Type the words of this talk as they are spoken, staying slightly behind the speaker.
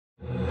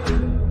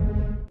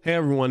Hey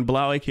everyone,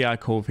 Blau aka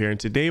Cove here, and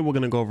today we're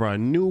going to go over a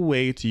new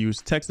way to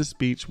use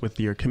text-to-speech with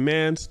your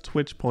commands,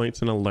 twitch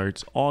points, and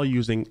alerts, all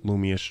using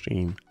Lumia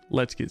Stream.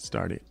 Let's get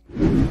started.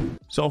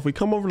 So if we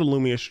come over to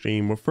Lumia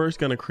Stream, we're first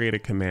going to create a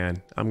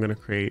command. I'm going to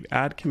create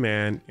add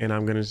command, and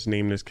I'm going to just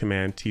name this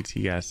command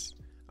TTS.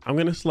 I'm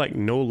going to select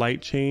no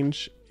light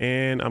change,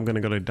 and I'm going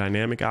to go to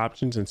dynamic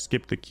options and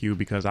skip the queue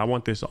because I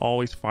want this to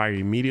always fire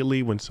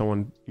immediately when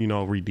someone,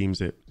 redeems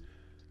it.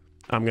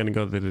 I'm going to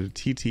go to the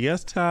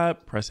TTS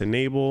tab, press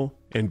enable,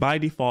 and by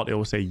default, it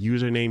will say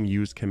username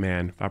use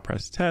command. If I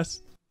press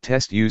test,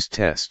 use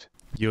test,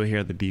 you'll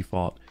hear the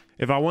default.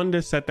 If I wanted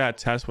to set that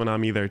test when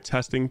I'm either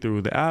testing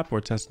through the app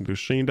or testing through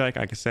Stream Deck,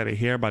 I can set it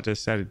here by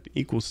just setting the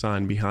equal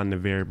sign behind the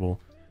variable.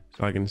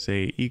 So I can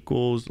say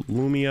equals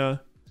Lumia.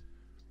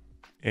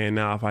 And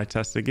now if I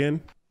test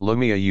again,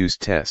 Lumia use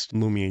test.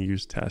 Lumia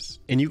use test.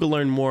 And you can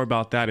learn more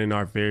about that in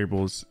our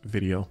variables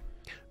video.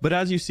 But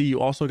as you see, you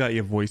also got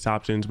your voice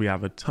options. We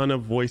have a ton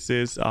of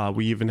voices.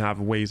 We even have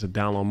ways to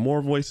download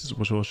more voices,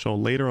 which we'll show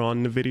later on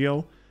in the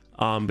video.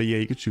 But yeah,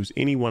 you could choose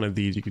any one of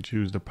these. You could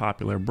choose the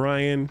popular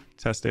Brian,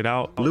 test it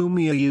out.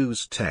 Lumia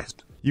use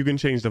test. You can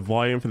change the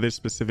volume for this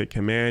specific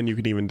command. You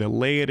can even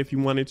delay it if you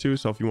wanted to.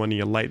 So if you wanted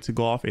your light to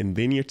go off and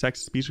then your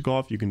text to speech to go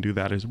off, you can do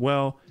that as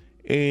well.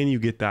 And you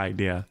get the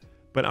idea.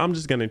 But I'm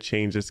just going to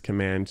change this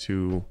command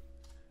to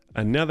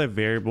another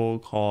variable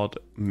called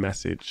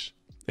message.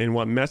 And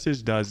what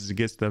message does is it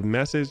gets the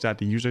message that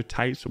the user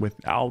types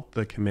without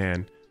the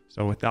command.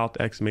 So without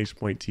the exclamation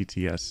point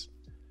TTS.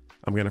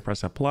 I'm going to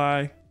press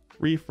apply,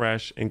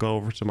 refresh, and go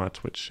over to my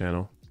Twitch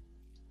channel.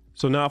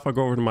 So now if I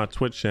go over to my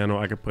Twitch channel,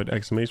 I can put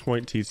exclamation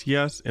point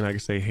TTS and I can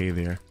say, hey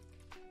there.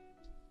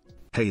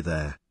 Hey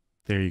there.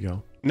 There you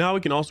go. Now we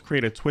can also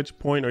create a Twitch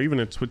point or even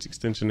a Twitch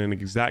extension in the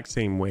exact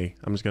same way.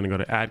 I'm just going to go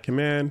to add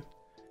command.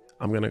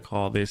 I'm going to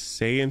call this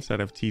say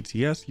instead of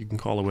TTS. You can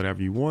call it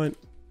whatever you want.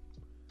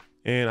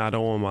 And I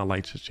don't want my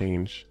light to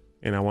change.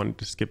 And I want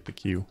to skip the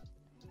queue.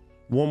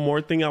 One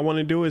more thing I want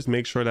to do is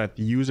make sure that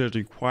the user is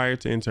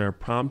required to enter a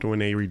prompt when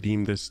they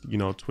redeem this,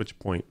 Twitch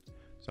point.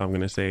 So I'm going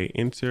to say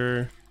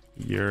enter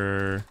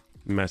your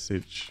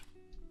message.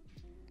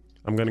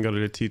 I'm going to go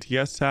to the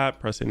TTS tab,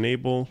 press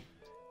enable.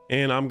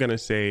 And I'm going to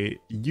say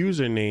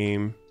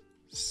username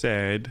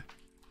said.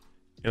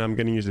 And I'm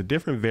going to use a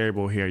different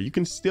variable here. You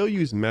can still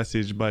use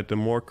message, but the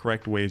more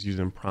correct way is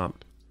using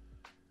prompt.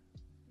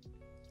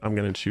 I'm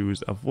going to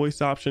choose a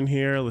voice option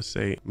here. Let's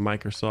say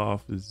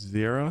Microsoft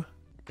Zera.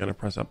 I'm going to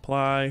press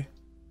apply,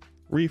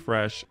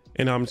 refresh,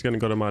 and I'm just going to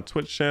go to my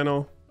Twitch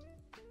channel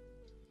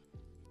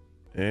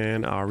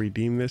and I'll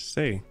redeem this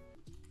say.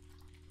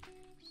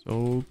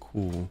 So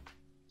cool.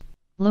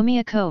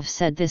 Lumia Cove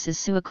said this is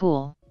so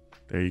cool.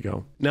 There you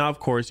go. Now, of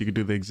course, you can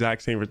do the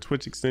exact same for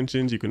Twitch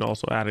extensions. You can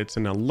also add it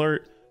to an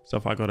alert. So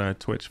if I go to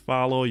Twitch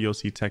follow, you'll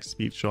see text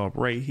speech show up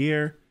right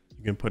here.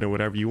 You can put in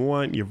whatever you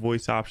want, your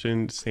voice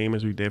option, same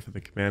as we did for the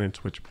command and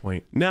Twitch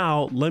point.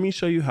 Now, let me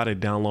show you how to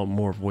download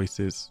more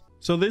voices.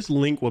 So this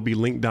link will be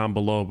linked down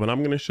below, but I'm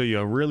going to show you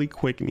a really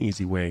quick and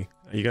easy way.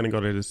 You're going to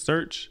go to the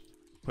search,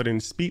 put in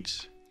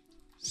speech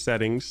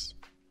settings.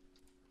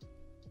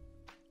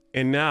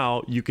 And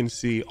now you can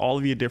see all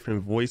of your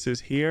different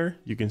voices here.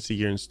 You can see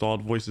your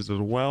installed voices as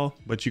well,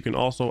 but you can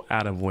also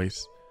add a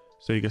voice.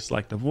 So you can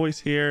select a voice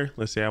here.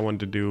 Let's say I wanted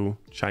to do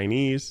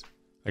Chinese.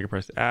 I can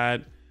press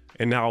add.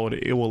 And now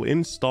it will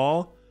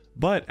install,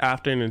 but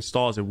after it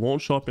installs, it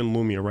won't show up in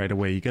Lumia right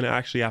away. You're going to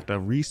actually have to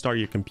restart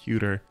your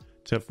computer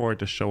for it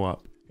to show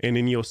up. And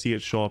then you'll see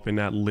it show up in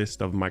that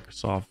list of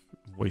Microsoft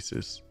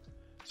voices.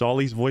 So all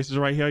these voices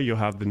right here, you'll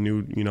have the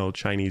new,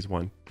 Chinese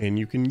one and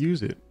you can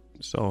use it.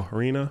 So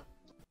Harina.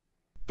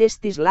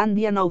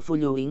 Testislandia no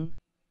following.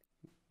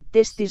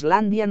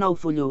 Testislandia no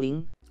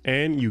following.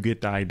 And you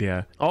get the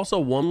idea. Also,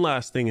 one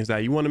last thing is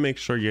that you want to make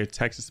sure your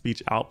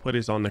text-to-speech output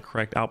is on the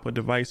correct output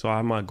device. So I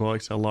have my Go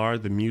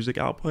XLR, the music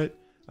output.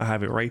 I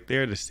have it right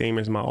there, the same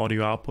as my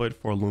audio output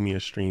for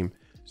Lumia Stream.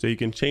 So you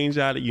can change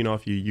that,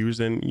 if you're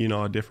using,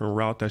 a different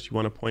route that you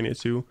want to point it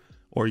to,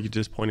 or you can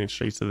just point it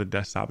straight to the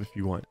desktop if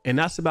you want. And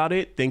that's about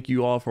it. Thank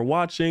you all for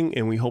watching,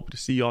 and we hope to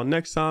see y'all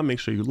next time. Make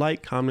sure you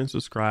like, comment, and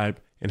subscribe,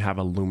 and have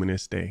a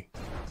luminous day.